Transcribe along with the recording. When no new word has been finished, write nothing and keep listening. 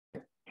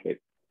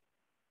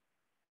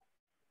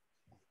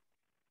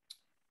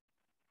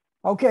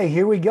Okay,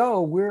 here we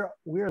go.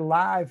 We're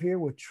live here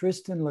with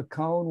Tristen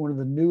Licon, one of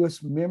the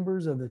newest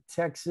members of the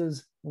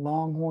Texas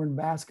Longhorn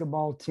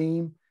Basketball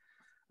team.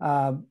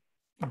 Uh,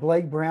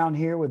 Blake Brown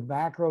here with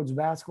Backroads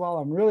Basketball.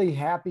 I'm really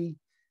happy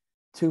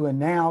to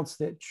announce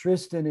that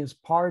Tristen is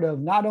part of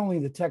not only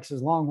the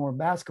Texas Longhorn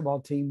Basketball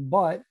team,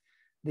 but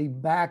the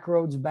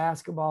Backroads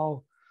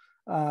Basketball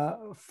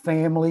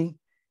family.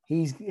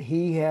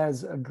 He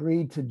has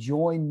agreed to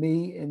join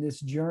me in this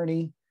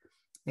journey,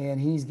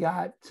 and he's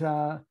got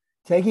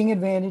taking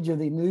advantage of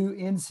the new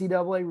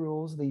NCAA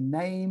rules, the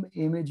name,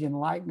 image, and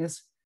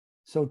likeness.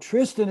 So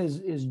Tristen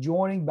is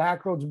joining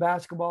Backroads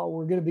Basketball.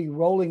 We're going to be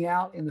rolling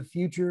out in the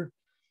future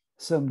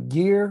some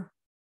gear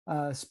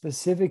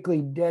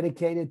specifically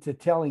dedicated to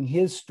telling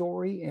his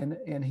story,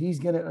 and he's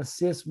going to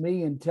assist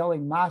me in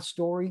telling my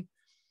story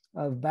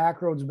of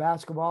Backroads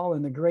Basketball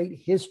and the great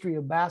history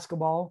of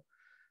basketball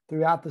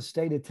throughout the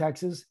state of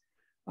Texas.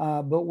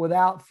 But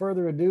without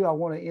further ado, I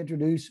want to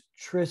introduce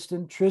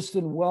Tristen.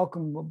 Tristen,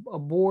 welcome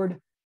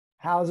aboard.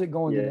 How's it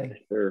going today? Yeah,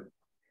 sure.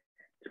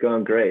 It's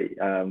going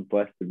great. I'm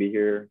blessed to be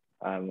here.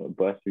 I'm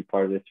blessed to be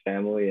part of this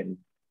family, and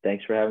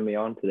thanks for having me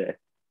on today.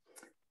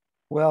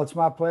 Well, it's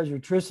my pleasure.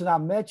 Tristen, I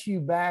met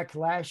you back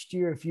last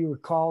year, if you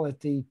recall,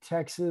 at the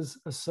Texas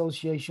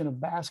Association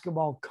of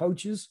Basketball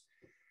Coaches,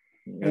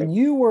 and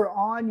you were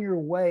on your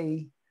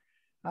way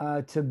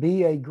to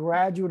be a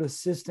graduate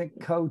assistant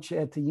coach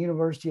at the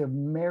University of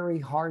Mary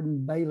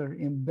Hardin Baylor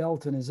in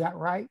Belton. Is that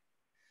right?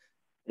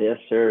 Yes,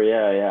 sir.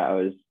 Yeah. I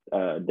was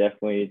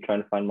definitely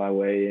trying to find my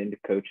way into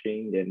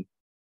coaching,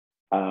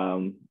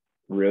 and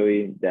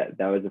really that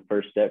was the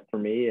first step for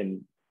me.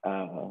 And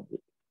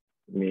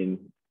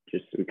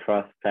just we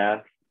crossed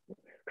paths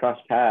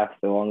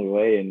along the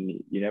way,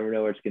 and you never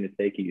know where it's going to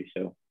take you.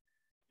 So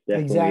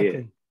definitely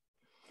exactly.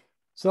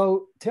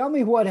 So tell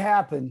me what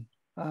happened.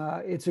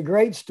 It's a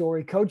great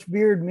story. Coach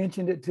Beard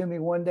mentioned it to me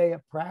one day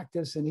at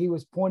practice, and he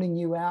was pointing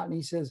you out, and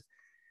he says,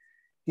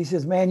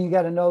 man, you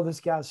got to know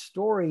this guy's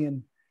story.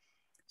 And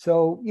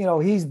so,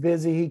 he's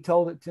busy. He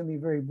told it to me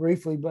very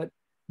briefly, but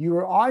you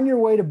were on your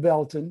way to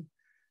Belton.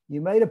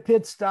 You made a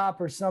pit stop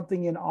or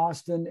something in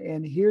Austin,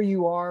 and here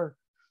you are,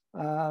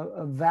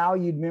 a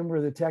valued member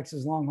of the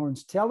Texas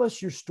Longhorns. Tell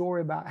us your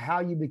story about how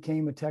you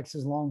became a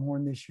Texas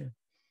Longhorn this year.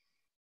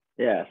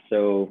 Yeah.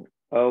 So,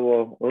 a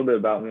little bit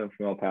about me. I'm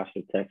from El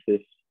Paso,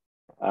 Texas.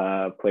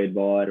 Played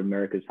ball at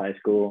America's High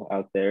School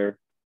out there,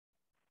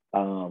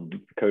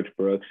 Coach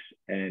Brooks,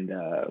 and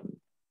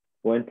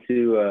went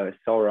to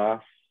Sul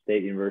Ross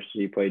State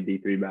University, played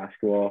D3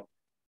 basketball.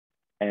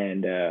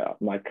 And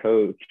my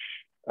coach,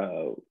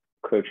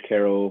 Coach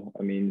Carroll,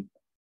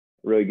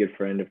 really good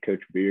friend of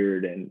Coach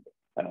Beard, and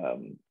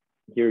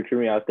he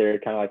recruited me out there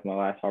kind of like my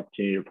last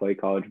opportunity to play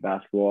college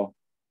basketball.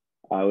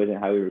 I wasn't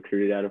highly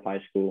recruited out of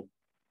high school,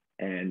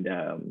 and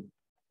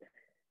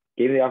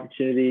gave me the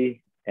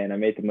opportunity, and I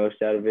made the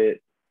most out of it.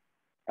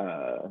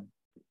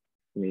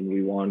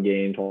 We won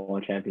games,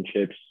 won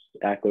championships,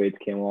 accolades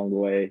came along the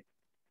way,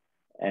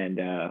 and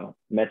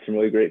met some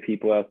really great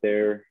people out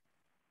there.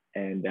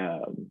 And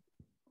I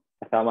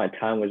thought my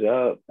time was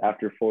up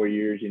after 4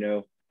 years.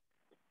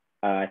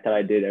 I thought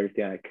I did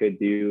everything I could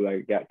do. I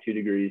got 2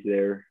 degrees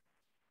there,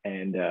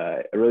 and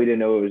I really didn't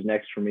know what was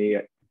next for me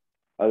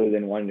other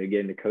than wanting to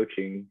get into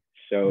coaching.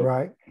 So,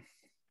 right.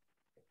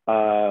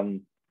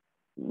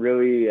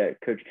 Really,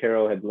 Coach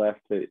Carroll had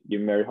left to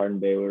Mary Hardin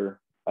Baylor.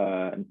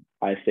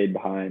 I stayed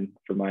behind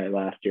for my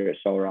last year at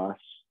Sul Ross.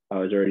 I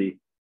was already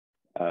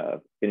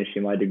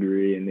finishing my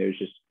degree, and it was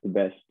just the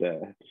best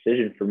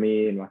decision for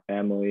me and my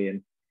family.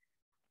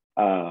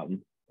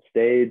 And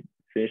stayed,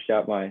 finished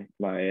out my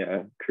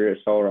career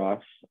at Sul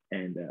Ross.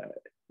 And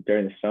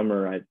during the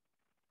summer, I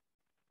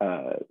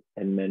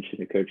had mentioned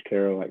to Coach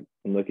Carroll, like,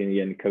 I'm looking to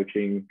get into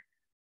coaching.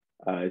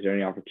 Is there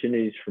any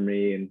opportunities for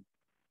me? And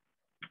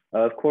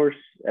of course,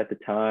 at the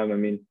time,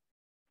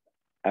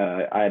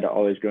 I had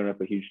always grown up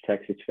a huge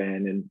Texas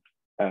fan.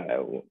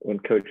 And when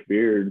Coach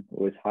Beard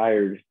was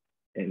hired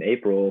in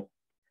April,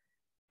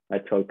 I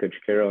told Coach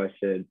Carroll, I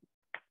said,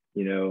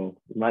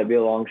 it might be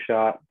a long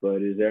shot,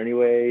 but is there any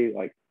way,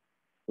 like,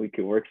 we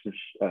could work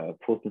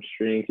pull some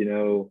strings,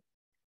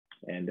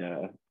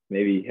 and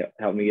maybe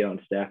help me get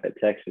on staff at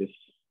Texas?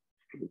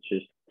 It's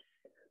just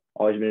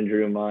always been a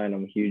dream of mine.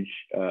 I'm a huge,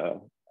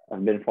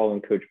 I've been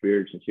following Coach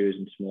Beard since he was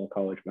in small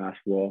college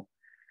basketball.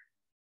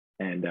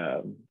 And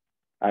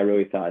I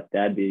really thought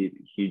that'd be a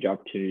huge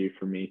opportunity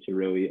for me to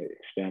really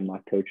expand my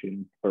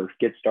coaching or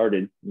get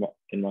started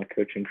in my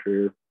coaching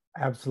career.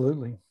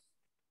 Absolutely.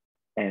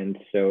 And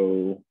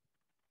so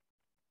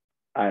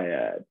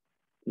I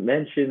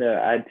mentioned,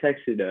 I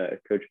texted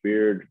Coach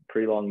Beard a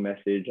pretty long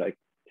message, like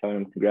telling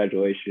him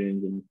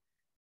congratulations,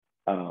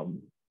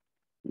 and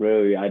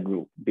really I'd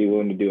be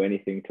willing to do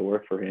anything to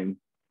work for him.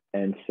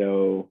 And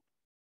so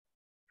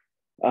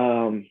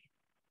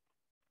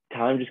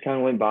time just kind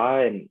of went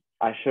by, and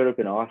I showed up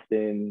in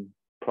Austin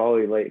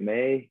probably late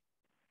May,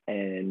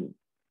 and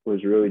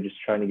was really just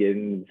trying to get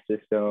into the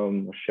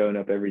system, showing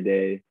up every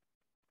day,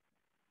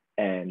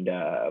 and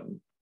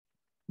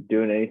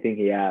doing anything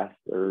he asked,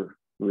 or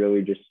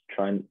really just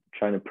trying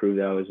to prove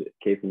that I was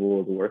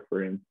capable of the work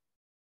for him.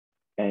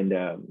 And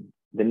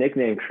the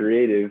nickname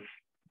Creative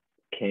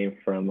came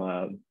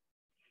from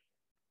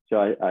so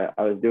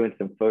I was doing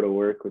some photo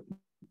work with the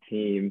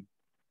team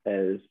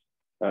as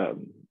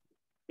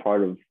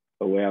part of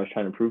a way I was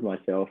trying to prove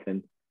myself.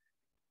 And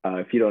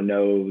if you don't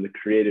know, the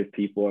creative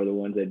people are the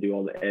ones that do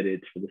all the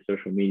edits for the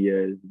social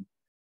medias.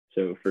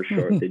 So for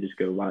short, they just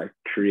go by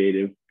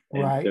Creative.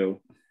 And right.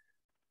 So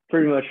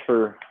pretty much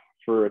for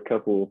a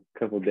couple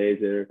days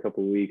there, a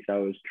couple weeks, I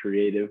was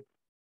Creative.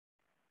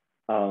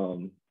 Now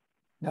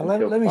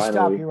let me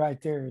stop you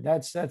right there.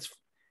 That's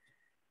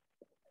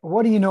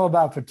what do you know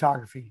about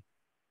photography?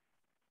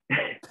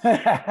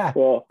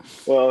 well,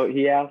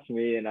 he asked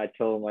me, and I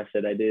told him, I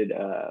said I did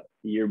a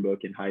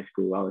yearbook in high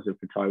school. I was a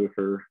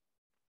photographer.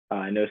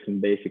 I know some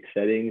basic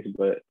settings,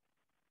 but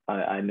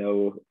I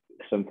know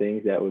some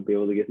things that would be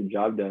able to get the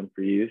job done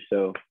for you.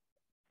 So,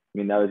 I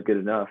mean, that was good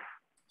enough.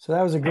 So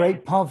that was a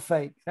great pump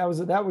fake. That was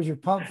your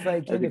pump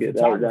fake into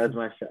photography. That was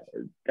my shot.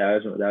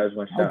 That was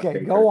my shot. Okay,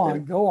 go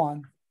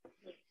on.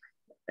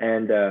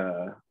 And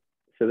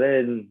so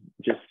then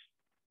just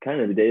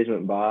kind of the days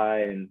went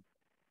by, and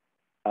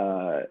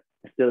I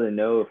still didn't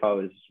know if I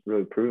was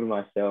really proving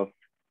myself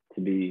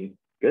to be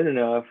good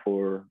enough,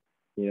 or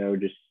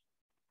just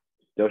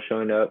still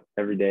showing up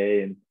every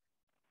day and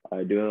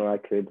doing what I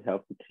could to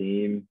help the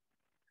team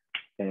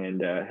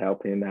and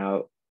help him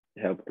out,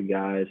 help the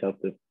guys,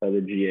 help the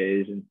other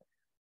GAs.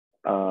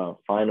 And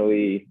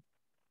finally,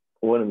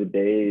 one of the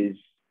days,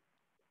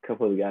 a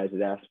couple of the guys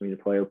had asked me to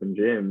play open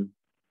gym,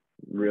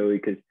 really,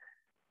 because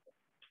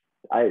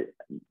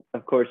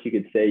of course you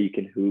could say you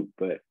can hoop,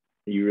 but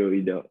you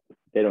really don't.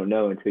 They don't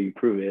know until you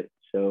prove it.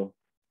 So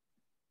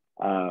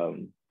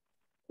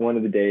one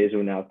of the days I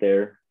went out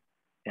there,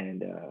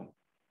 and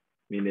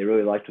they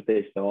really liked what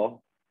they saw,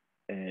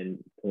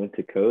 and went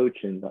to coach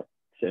and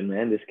said,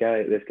 man, this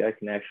guy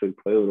can actually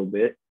play a little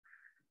bit.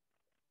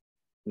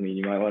 I mean,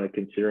 you might want to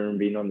consider him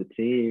being on the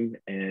team.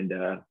 And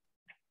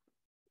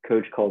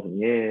coach calls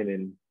me in,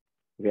 and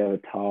we have a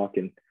talk,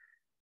 and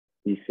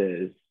he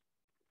says,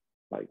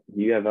 like,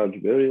 do you have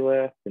eligibility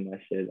left? And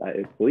I said,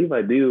 I believe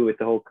I do. With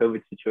the whole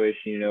COVID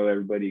situation,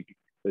 everybody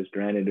was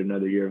granted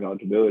another year of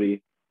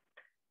eligibility.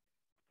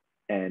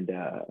 And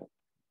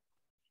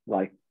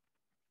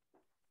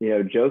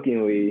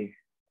jokingly,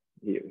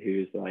 he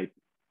was like,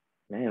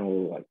 man,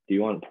 well, like, do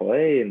you want to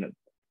play? And of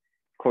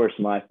course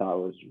my thought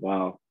was,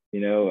 wow,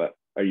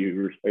 are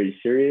you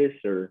serious,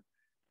 or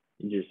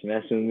you just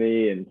messing with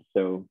me? And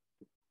so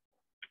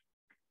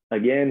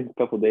again, a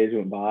couple of days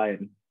went by,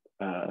 and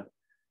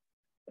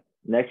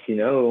next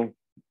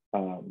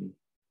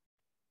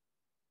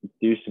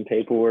do some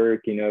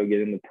paperwork, get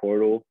in the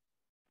portal,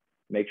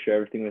 make sure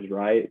everything was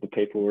right, the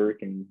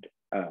paperwork. And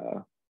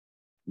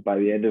by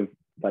the end of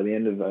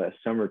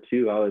summer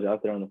too, I was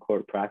out there on the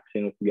court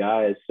practicing with the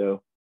guys.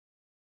 So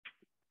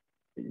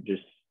you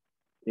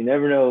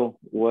never know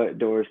what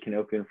doors can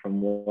open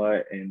from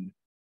what. And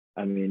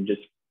I mean,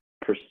 just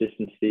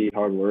persistency,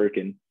 hard work,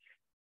 and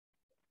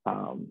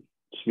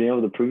just being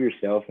able to prove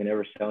yourself and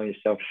never selling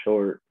yourself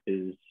short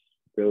is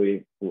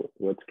really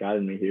what's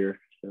gotten me here.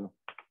 So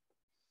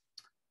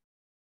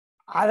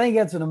I think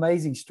that's an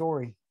amazing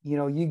story.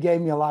 You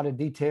gave me a lot of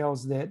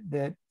details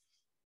that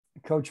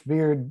Coach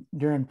Beard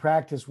during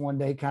practice one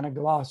day kind of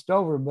glossed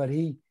over, but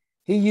he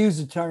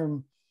used the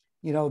term,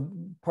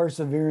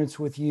 perseverance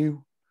with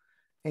you.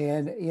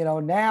 And,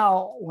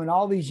 now when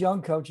all these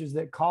young coaches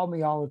that call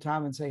me all the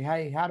time and say,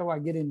 hey, how do I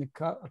get into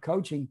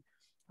coaching?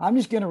 I'm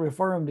just going to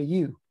refer them to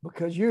you,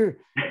 because you're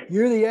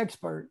the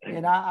expert.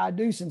 And I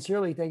do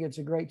sincerely think it's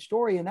a great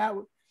story. And that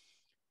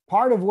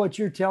part of what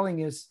you're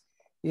telling us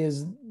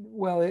is,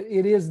 well,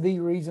 it is the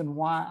reason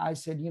why I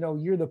said,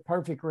 you're the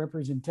perfect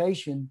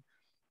representation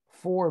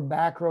for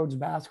Backroads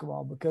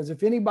Basketball. Because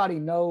if anybody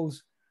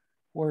knows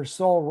where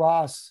Sul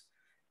Ross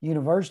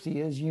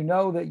University is,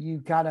 that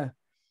you kind of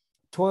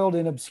toiled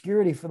in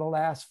obscurity for the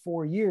last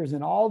 4 years,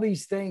 and all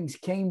these things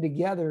came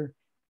together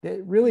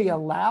that really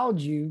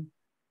allowed you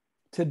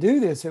to do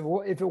this. If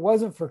it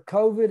wasn't for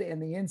COVID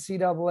and the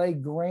NCAA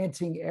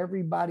granting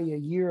everybody a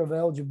year of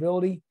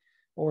eligibility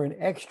or an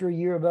extra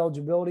year of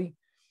eligibility,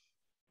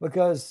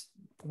 because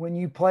when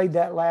you played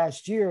that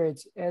last year,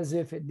 it's as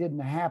if it didn't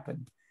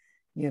happen,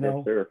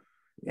 Yes, sir.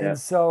 Yeah.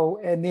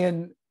 And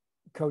then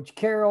Coach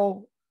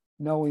Carroll,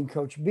 knowing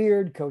Coach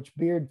Beard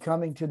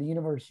coming to the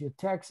University of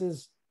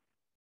Texas,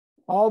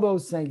 all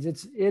those things.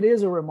 It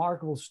is a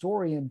remarkable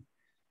story. And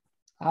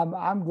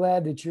I'm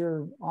glad that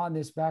you're on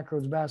this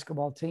Backroads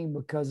basketball team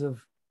because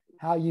of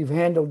how you've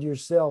handled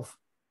yourself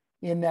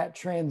in that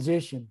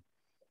transition.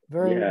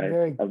 Very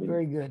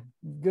good.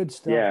 Good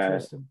stuff, yeah,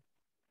 Tristen.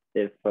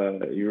 If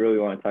you really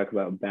want to talk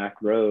about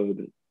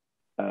Backroad,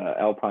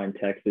 Alpine,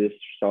 Texas,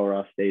 Sul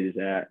Ross State is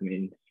at. I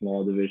mean,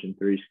 small Division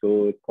III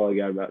school. It's probably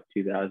got about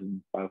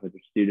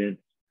 2,500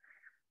 students,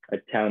 a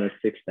town of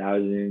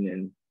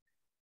 6,000,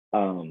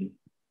 and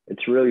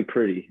it's really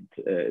pretty.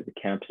 The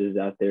campuses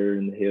out there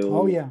in the hills.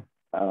 Oh yeah.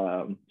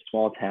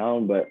 Small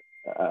town, but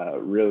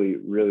really,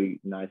 really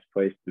nice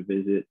place to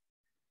visit.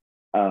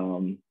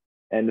 And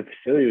the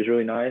facility was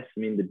really nice. I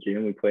mean, the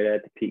gym we played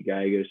at, the Pete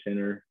Gallego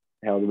Center,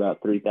 held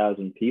about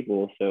 3,000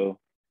 people. So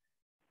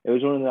it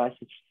was one of the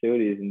nicest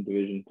facilities in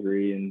Division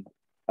III.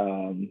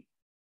 And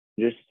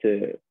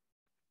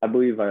I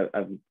believe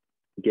I've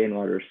gained a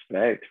lot of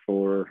respect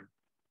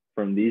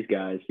from these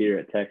guys here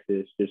at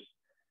Texas. Just,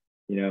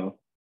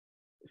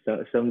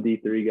 some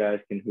D3 guys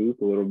can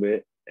hoop a little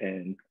bit.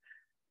 And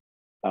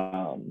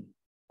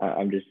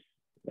I'm just,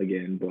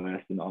 again,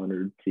 blessed and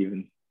honored to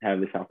even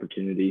have this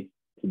opportunity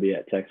to be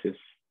at Texas.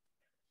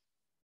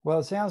 Well,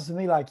 it sounds to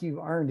me like you've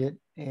earned it,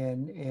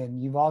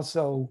 and you've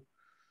also,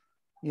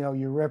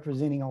 you're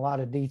representing a lot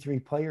of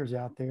D3 players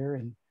out there.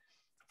 And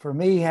for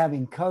me,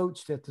 having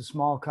coached at the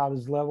small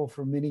college level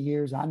for many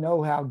years, I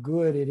know how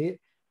good it is.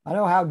 I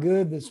know how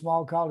good the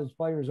small college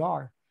players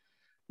are.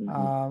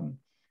 Mm-hmm.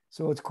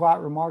 So it's quite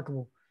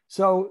remarkable.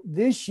 So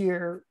this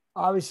year,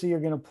 obviously, you're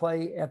going to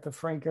play at the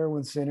Frank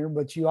Irwin Center,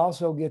 but you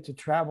also get to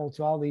travel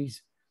to all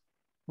these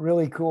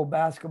really cool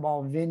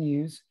basketball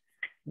venues,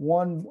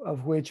 one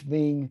of which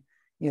being,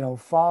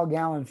 Fog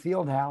Allen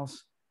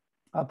Fieldhouse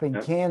up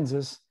in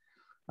Kansas.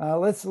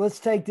 Let's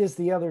take this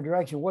the other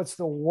direction. What's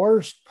the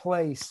worst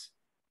place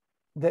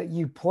that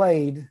you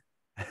played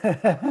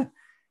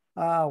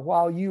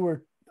while you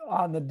were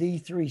on the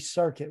D3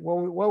 circuit?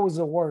 What was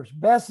the worst?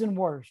 Best and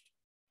worst?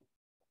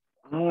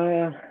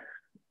 I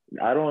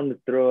don't want to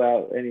throw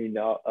out any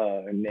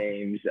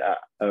names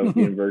of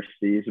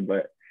universities,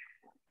 but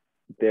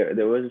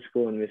there was a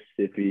school in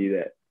Mississippi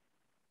that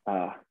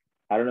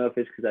I don't know if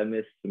it's because I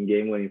missed some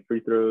game-winning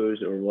free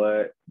throws or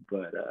what,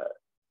 but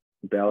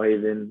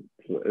Belhaven,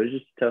 it was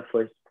just a tough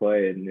place to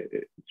play, and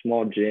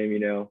small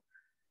gym,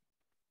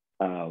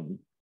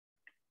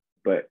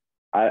 but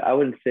I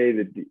wouldn't say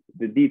that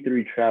the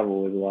D3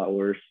 travel was a lot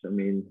worse. I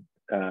mean,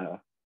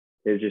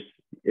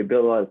 it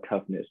built a lot of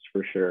toughness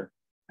for sure.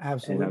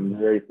 Absolutely. And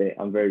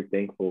I'm very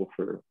thankful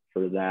for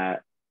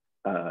that.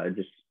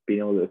 Just being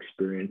able to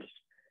experience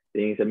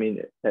things. I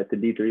mean, at the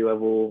D3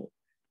 level,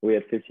 we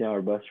had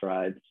 15-hour bus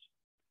rides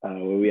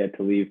where we had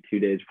to leave 2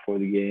 days before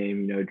the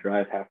game,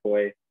 drive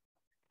halfway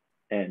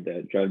and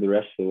drive the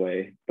rest of the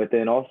way. But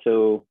then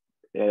also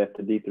at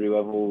the D3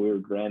 level, we were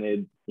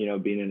granted,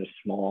 being in a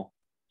small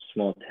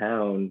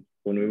town,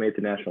 when we made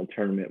the national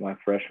tournament my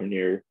freshman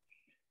year,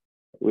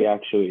 we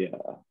actually,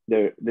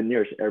 the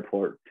nearest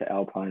airport to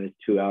Alpine is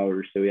 2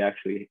 hours. So the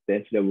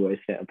NCAA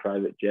sent a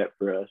private jet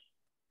for us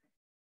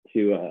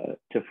to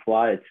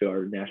fly to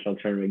our national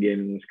tournament game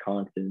in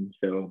Wisconsin.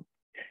 So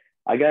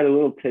I got a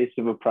little taste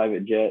of a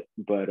private jet,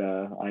 but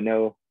I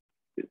know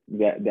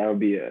that'll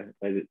be a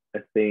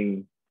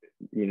thing,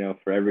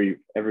 for every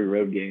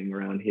road game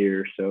around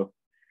here. So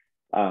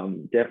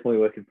definitely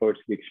looking forward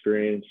to the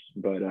experience.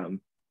 But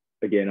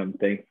again, I'm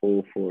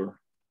thankful for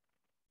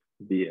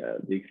the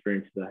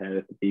experiences I had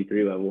at the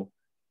D3 level.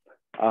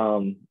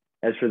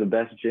 As for the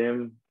best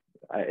gym,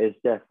 it's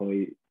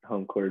definitely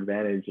home court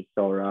advantage at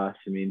Sul Ross.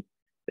 I mean,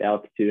 the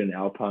altitude in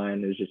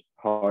Alpine is just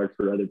hard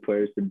for other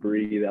players to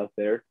breathe out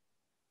there.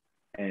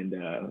 And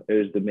it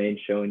was the main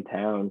show in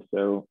town.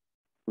 So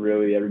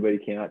really everybody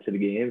came out to the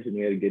games and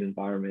we had a good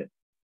environment.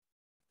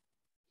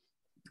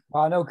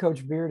 Well, I know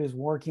Coach Beard is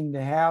working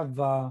to have,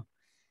 a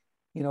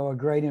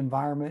great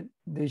environment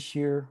this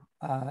year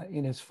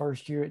in his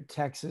first year at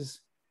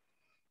Texas.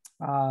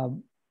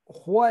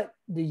 What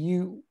do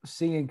you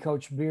see in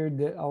Coach Beard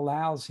that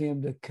allows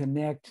him to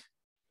connect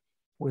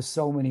with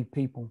so many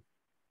people?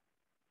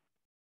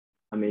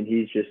 I mean,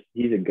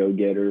 he's a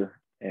go-getter,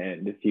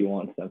 and if he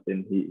wants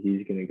something,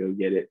 he's going to go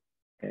get it.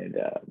 And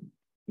I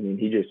mean,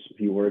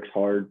 he works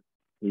hard.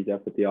 He's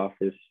up at the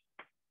office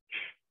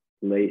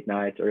late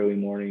nights, early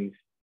mornings,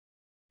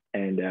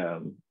 and I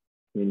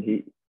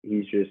mean,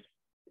 he's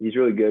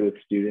really good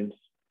with students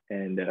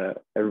and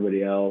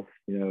everybody else.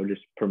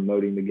 Just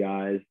promoting the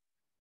guys.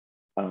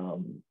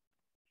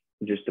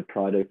 Just the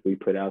product we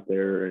put out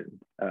there, and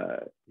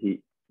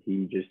he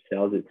just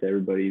sells it to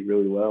everybody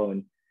really well,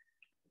 and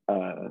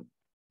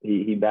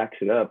he backs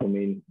it up. I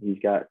mean, he's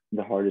got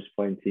the hardest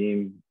playing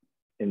team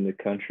in the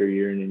country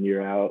year in and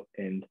year out,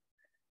 and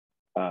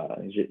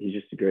he's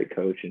just a great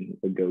coach and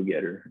a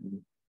go-getter.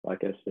 And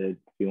like I said, if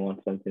he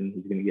wants something,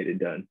 he's going to get it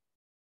done.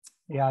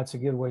 Yeah, it's a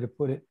good way to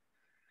put it.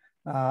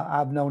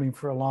 I've known him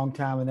for a long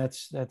time, and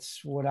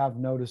that's what I've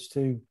noticed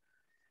too.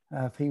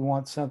 If he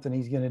wants something,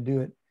 he's going to do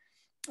it.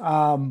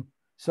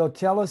 So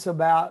tell us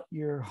about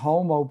your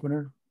home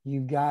opener.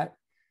 You've got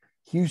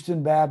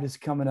Houston Baptist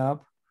coming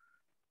up.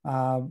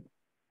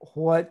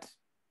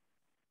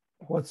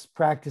 What's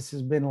practice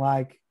has been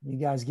like? You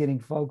guys getting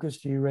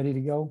focused? Are you ready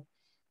to go?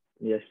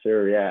 Yes,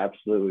 sir. Yeah,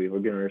 absolutely. We're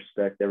going to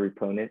respect every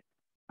opponent.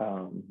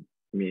 I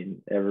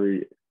mean,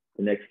 the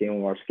next game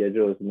on our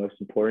schedule is the most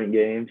important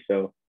game.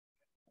 So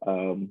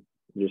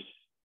just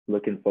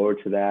looking forward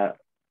to that.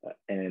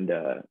 And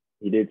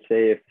he did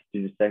say if the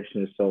student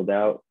section is sold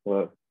out,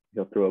 well,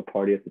 he'll throw a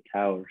party at the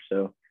tower.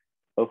 So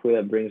hopefully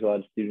that brings a lot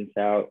of students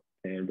out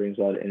and brings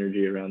a lot of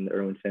energy around the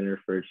Irwin Center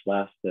for its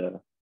last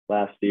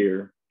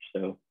year.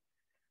 So,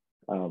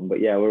 but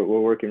yeah, we're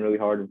working really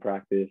hard in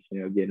practice,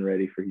 getting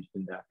ready for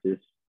Houston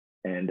Baptist.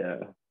 and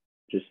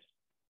just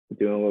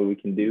doing what we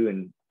can do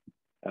and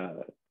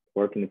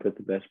working to put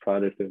the best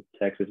product of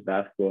Texas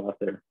basketball out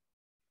there.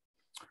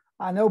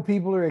 I know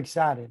people are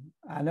excited.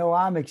 I know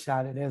I'm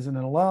excited as an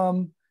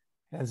alum,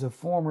 as a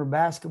former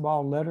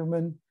basketball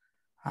letterman.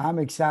 I'm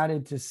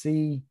excited to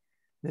see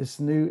this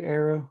new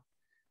era.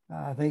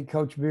 I think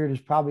Coach Beard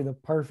is probably the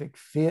perfect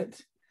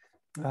fit.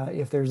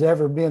 If there's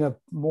ever been a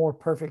more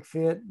perfect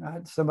fit,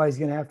 somebody's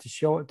going to have to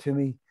show it to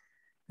me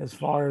as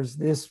far as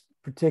this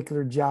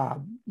particular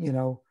job,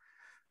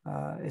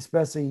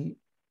 especially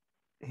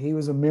he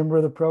was a member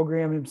of the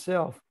program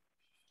himself,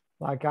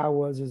 like I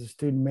was as a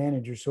student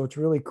manager. So it's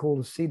really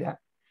cool to see that.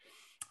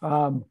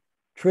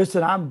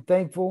 Tristen, I'm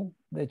thankful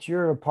that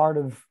you're a part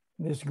of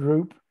this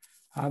group.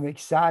 I'm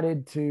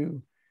excited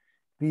to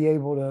be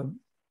able to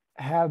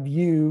have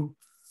you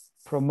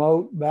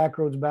promote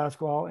Backroads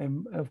Basketball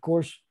and, of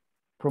course,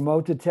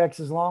 promote the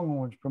Texas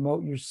Longhorns,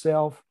 promote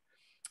yourself.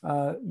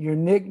 Your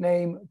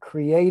nickname,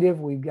 Creative,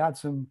 we've got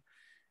some,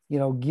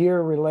 gear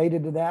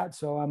related to that.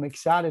 So I'm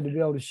excited to be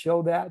able to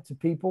show that to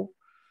people.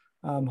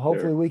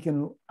 Hopefully we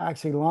can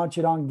actually launch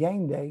it on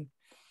game day,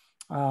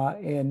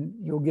 and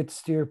you'll get to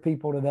steer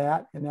people to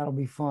that, and that'll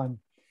be fun.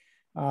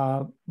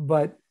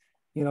 But,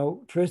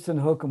 Tristen,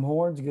 hook 'em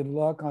horns. Good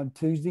luck on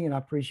Tuesday, and I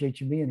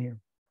appreciate you being here.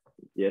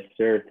 Yes,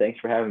 sir. Thanks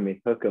for having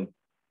me. Hook 'em.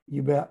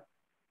 You bet.